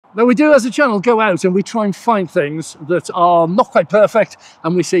Now we do as a channel go out and we try and find things that are not quite perfect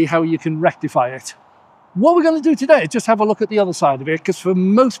and we see how you can rectify it. What we're going to do today is just have a look at the other side of it, because for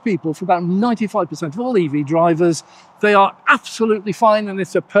most people, for about 95% of all EV drivers, they are absolutely fine and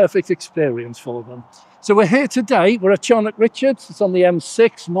it's a perfect experience for them. So we're here today, we're at Charnock Richards, it's on the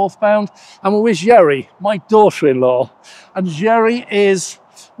M6 northbound, and we're with Zseri, my daughter-in-law. And Zseri is,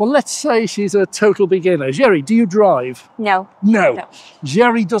 well, let's say she's a total beginner. Zseri, do you drive? No. No.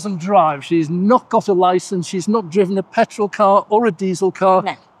 Zseri doesn't drive. She's not got a license. She's not driven a petrol car or a diesel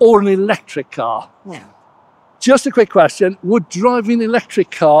car or an electric car. No. Just a quick question. Would driving an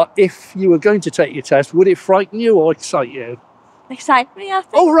electric car, if you were going to take your test, would it frighten you or excite you? Excite me, I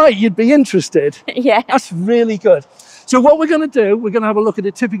think. Oh, right. You'd be interested. Yeah. That's really good. So what we're going to do, we're going to have a look at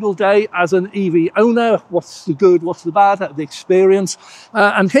a typical day as an EV owner. What's the good, what's the bad, the experience.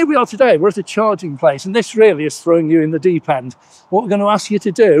 And here we are today. We're at a charging place, and this really is throwing you in the deep end. What we're going to ask you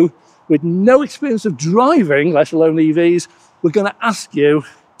to do, with no experience of driving, let alone EVs, we're going to ask you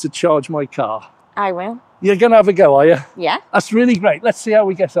to charge my car. I will. You're going to have a go, are you? Yeah. That's really great. Let's see how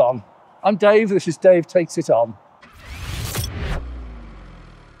we get on. I'm Dave. This is Dave Takes It On.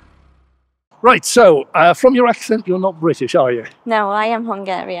 Right, so from your accent, you're not British, are you? No, I am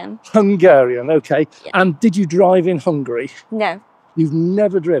Hungarian. Hungarian, okay. Yeah. And did you drive in Hungary? No. You've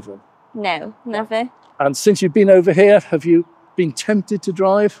never driven? No, never. And since you've been over here, have you been tempted to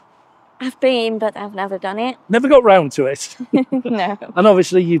drive? I've been, but I've never done it. Never got round to it? No. And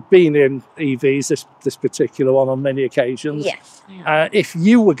obviously you've been in EVs, this particular one, on many occasions. Yes. If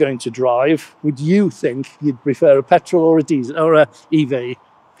you were going to drive, would you think you'd prefer a petrol or a diesel or a EV?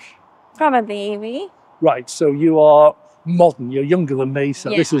 Probably EV. Right, so you are modern, you're younger than me, so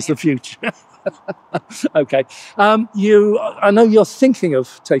this is the future. Okay. I know you're thinking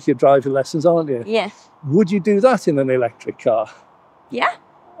of taking driving lessons, aren't you? Yes. Would you do that in an electric car? Yeah,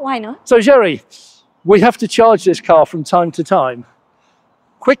 why not? So, Zseri, we have to charge this car from time to time.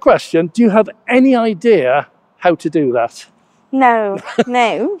 Quick question, do you have any idea how to do that? No,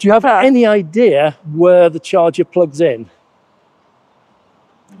 no. Do you have any idea where the charger plugs in?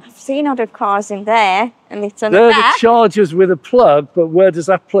 I've seen other cars in there, and it's on the They're back. the chargers with a plug, but where does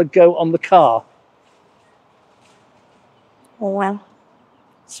that plug go on the car? Oh, well,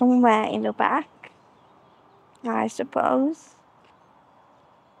 somewhere in the back, I suppose.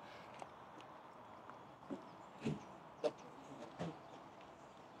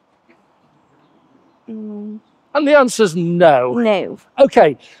 And the answer's no. No.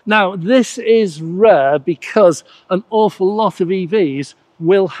 Okay, now this is rare because an awful lot of EVs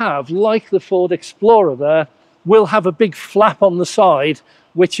will have, like the Ford Explorer there, will have a big flap on the side,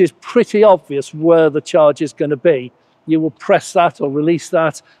 which is pretty obvious where the charge is going to be. You will press that or release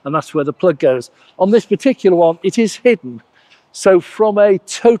that, and that's where the plug goes. On this particular one, it is hidden. So from a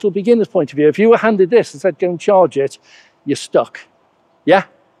total beginner's point of view, if you were handed this and said, go and charge it, you're stuck. Yeah?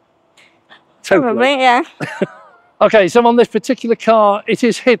 Totally. Probably, yeah. Okay, so on this particular car, it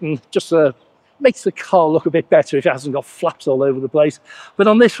is hidden, just makes the car look a bit better if it hasn't got flaps all over the place. But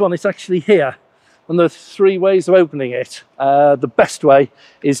on this one, it's actually here. And there are three ways of opening it. The best way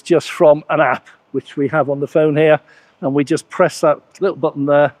is just from an app, which we have on the phone here. And we just press that little button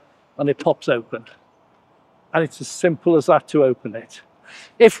there, and it pops open. And it's as simple as that to open it.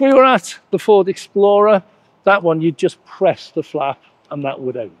 If we were at the Ford Explorer, that one, you'd just press the flap, and that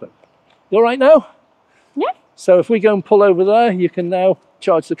would open. You all right now? Yeah. So if we go and pull over there, you can now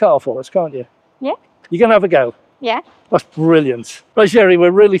charge the car for us, can't you? Yeah. You're going to have a go? Yeah. That's brilliant. Right, Zseri,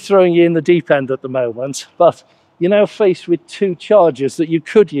 we're really throwing you in the deep end at the moment, but you're now faced with two chargers that you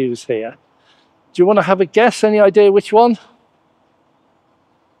could use here. Do you want to have a guess? Any idea which one?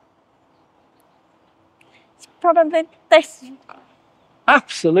 It's probably this.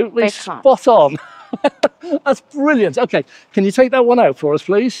 Absolutely spot on. That's brilliant. Okay, can you take that one out for us,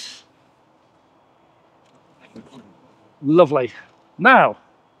 please? Lovely. Now,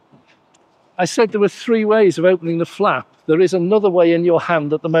 I said there were three ways of opening the flap. There is another way in your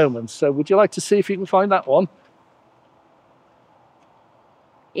hand at the moment. So would you like to see if you can find that one?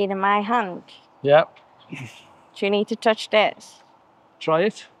 In my hand. Yeah. Do you need to touch this? Try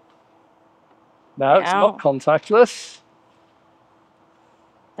it. No, it's not contactless.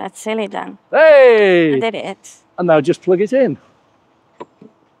 That's silly then. Hey! I did it. And now just plug it in.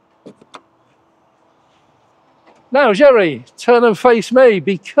 Now, Zseri, turn and face me,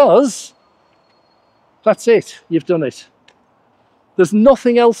 because that's it. You've done it. There's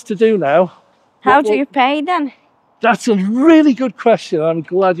nothing else to do now. How do you pay then? That's a really good question. I'm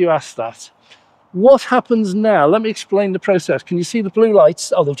glad you asked that. What happens now? Let me explain the process. Can you see the blue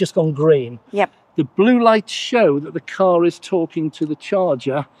lights? Oh, they've just gone green. Yep. The blue lights show that the car is talking to the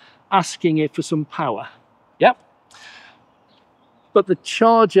charger, asking it for some power. Yep. But the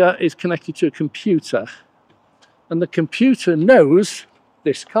charger is connected to a computer, and the computer knows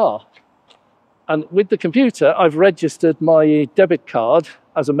this car. And with the computer, I've registered my debit card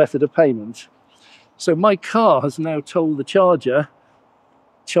as a method of payment. So my car has now told the charger,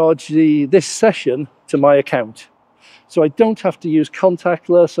 charge this session to my account. So I don't have to use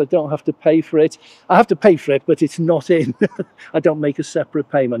contactless, I don't have to pay for it. I have to pay for it, but it's not in. I don't make a separate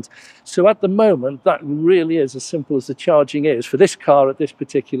payment. So at the moment, that really is as simple as the charging is for this car at this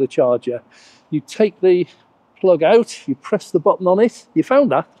particular charger. You take the plug out, you press the button on it, you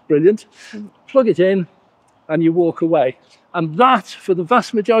found that, brilliant. Plug it in and you walk away. And that, for the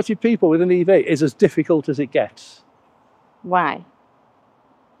vast majority of people with an EV, is as difficult as it gets. Why?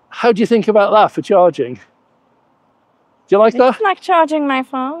 How do you think about that for charging? Do you like that? It's like charging my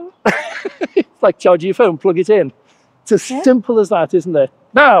phone. It's like charging your phone, plug it in. It's as simple as that, isn't it?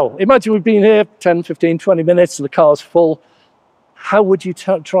 Now, imagine we've been here 10, 15, 20 minutes and the car's full. How would you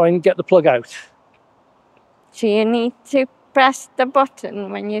try and get the plug out? So you need to press the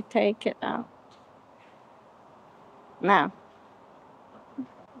button when you take it out. No.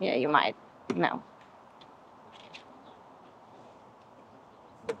 Yeah, you might. No.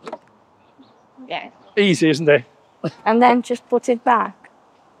 Yeah. Easy, isn't it? And then just put it back.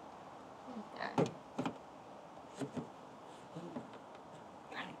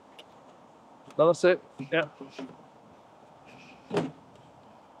 No, that's it. Yeah.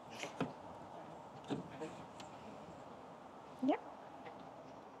 Yeah.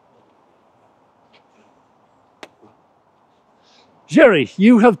 Zseri,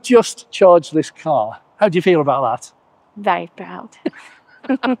 you have just charged this car. How do you feel about that? Very proud.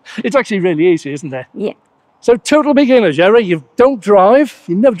 It's actually really easy, isn't it? Yeah. So total beginner, Zseri, you don't drive,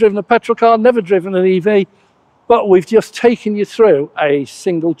 you've never driven a petrol car, never driven an EV, but we've just taken you through a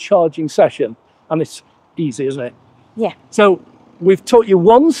single charging session, and it's easy, isn't it? Yeah. So we've taught you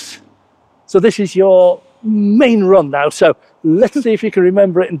once, so this is your main run now, so let's see if you can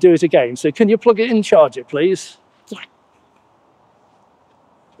remember it and do it again. So can you plug it in, charge it, please? Yeah.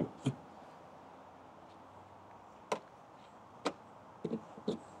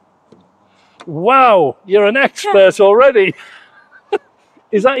 Wow, you're an expert already.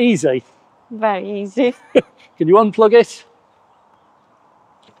 Is that easy? Very easy. Can you unplug it?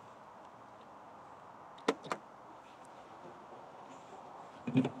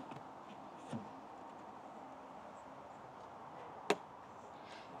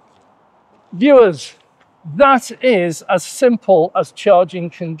 Viewers, that is as simple as charging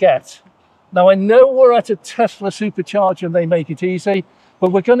can get. Now, I know we're at a Tesla supercharger and they make it easy,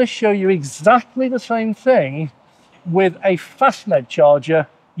 but we're going to show you exactly the same thing with a FastNed charger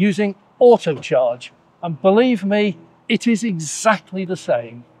using auto charge. And believe me, it is exactly the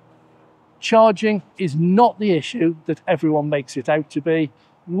same. Charging is not the issue that everyone makes it out to be.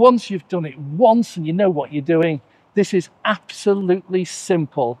 Once you've done it once and you know what you're doing, this is absolutely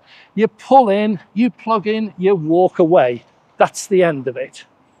simple. You pull in, you plug in, you walk away. That's the end of it.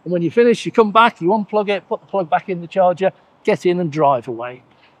 And when you finish, you come back, you unplug it, put the plug back in the charger, get in and drive away.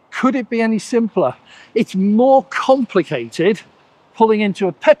 Could it be any simpler? It's more complicated pulling into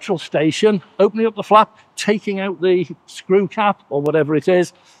a petrol station, opening up the flap, taking out the screw cap or whatever it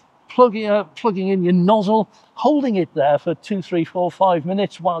is, plugging in your nozzle, holding it there for 2, 3, 4, 5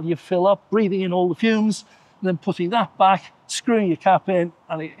 minutes while you fill up, breathing in all the fumes, and then putting that back, screwing your cap in,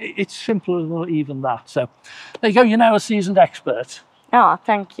 and it's simpler than even that. So there you go, you're now a seasoned expert. Oh,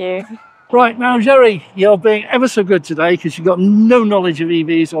 thank you. Right, now, Zseri, you're being ever so good today because you've got no knowledge of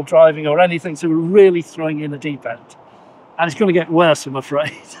EVs or driving or anything, so we're really throwing you in the deep end. And it's going to get worse, I'm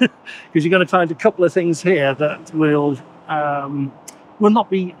afraid, because you're going to find a couple of things here that will not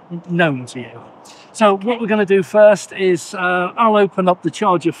be known to you. So what we're going to do first is I'll open up the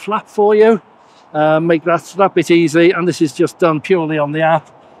charger flap for you, make that bit easy, and this is just done purely on the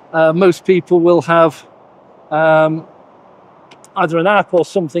app. Most people will have either an app or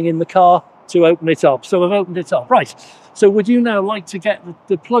something in the car to open it up. So I've opened it up. Right, so would you now like to get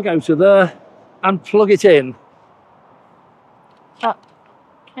the plug out of there and plug it in? Oh,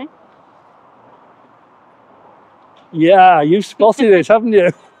 okay. Yeah, you've spotted it, haven't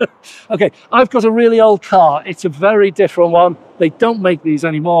you? Okay, I've got a really old car. It's a very different one. They don't make these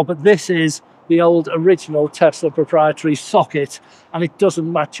anymore, but this is the old original Tesla proprietary socket, and it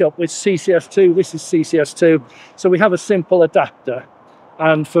doesn't match up with CCS2. This is CCS2, so we have a simple adapter.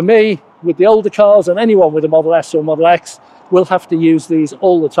 And for me, with the older cars, and anyone with a Model S or Model X, will have to use these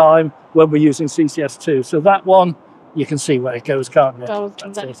all the time when we're using CCS2. So that one, you can see where it goes, can't you?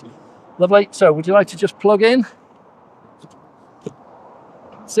 That's it. Lovely. So would you like to just plug in?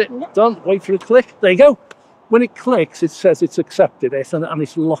 That's it. Yeah. Done. Wait for it to click. There you go. When it clicks, it says it's accepted it and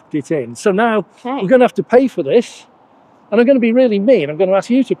it's locked it in. So now we're going to have to pay for this. And I'm going to be really mean. I'm going to ask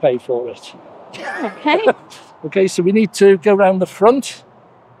you to pay for it. Okay. Okay, so we need to go around the front.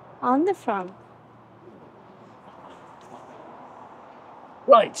 On the front.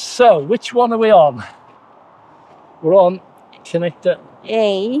 Right, so which one are we on? We're on connector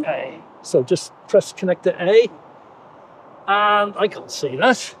A. A. So just press connector A. And I can't see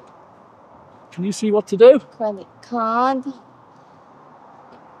that. Can you see what to do? Credit card.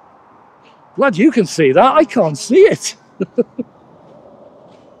 Glad you can see that. I can't see it.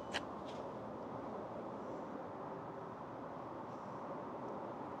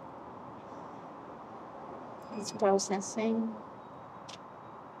 It's processing.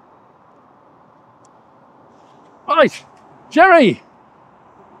 Right, Jerry,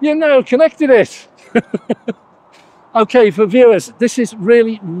 you now connected it. Okay, for viewers, this is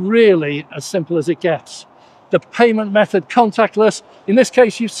really as simple as it gets. The payment method, contactless. In this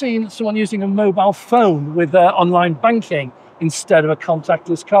case, you've seen someone using a mobile phone with online banking instead of a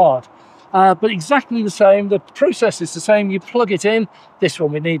contactless card. But exactly the same, the process is the same. You plug it in. This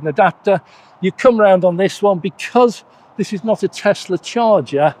one, we need an adapter. You come round on this one. Because this is not a Tesla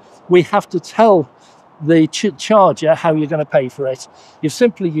charger, we have to tell the charger how you're going to pay for it. You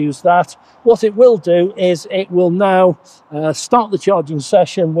simply use that. What it will do is it will now start the charging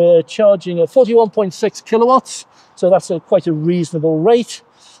session. We're charging at 41.6 kilowatts, so that's quite a reasonable rate.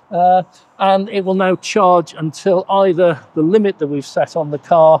 And it will now charge until either the limit that we've set on the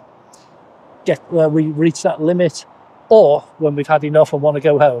car, we reach that limit, or when we've had enough and want to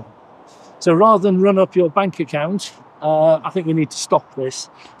go home. So rather than run up your bank account, I think we need to stop this.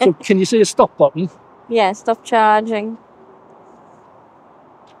 So can you see a stop button? Yeah, stop charging.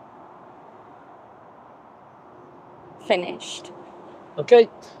 Finished. Okay,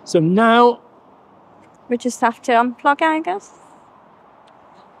 so now We just have to unplug, I guess.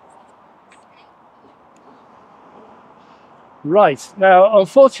 right, now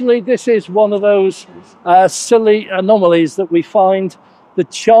unfortunately this is one of those silly anomalies that we find. The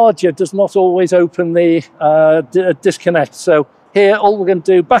charger does not always open the disconnect. So here all we're going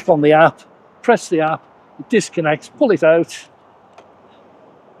to do, back on the app, press the app, it disconnects, pull it out.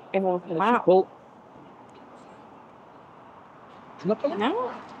 It won't come If you out. pull.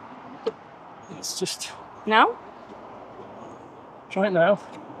 No? Let's just No? try it now.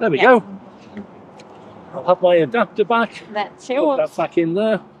 There we Yeah. go. I'll have my adapter back. That's Put yours. that back in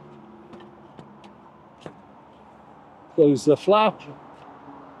there. Close the flap.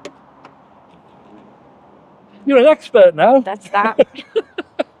 You're an expert now. That's that.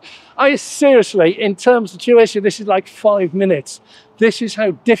 I seriously, in terms of tuition, this is like 5 minutes. This is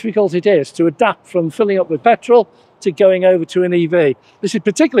how difficult it is to adapt from filling up with petrol to going over to an EV. This is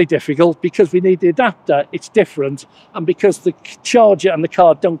particularly difficult because we need the adapter, it's different, and because the charger and the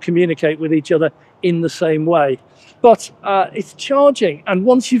car don't communicate with each other in the same way. But it's charging, and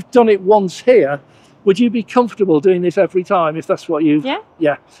once you've done it once here, would you be comfortable doing this every time if that's what you... Yeah.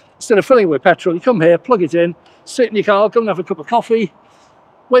 Yeah. Instead of filling it with petrol, you come here, plug it in, sit in your car, go and have a cup of coffee,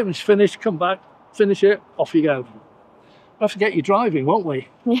 wait when it's finished, come back, finish it, off you go. We'll have to get you driving, won't we?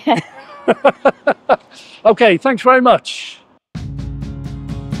 Yeah. Okay, thanks very much.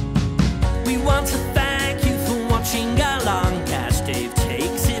 We want to thank you for watching along as Dave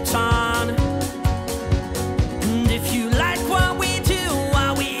takes it on. And if you like what we do,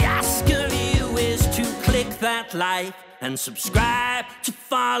 all we ask of you is to click that like and subscribe to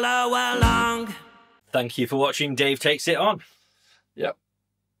follow along. Thank you for watching Dave Takes It On. Yep.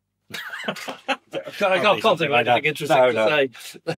 I can't think of anything interesting to say.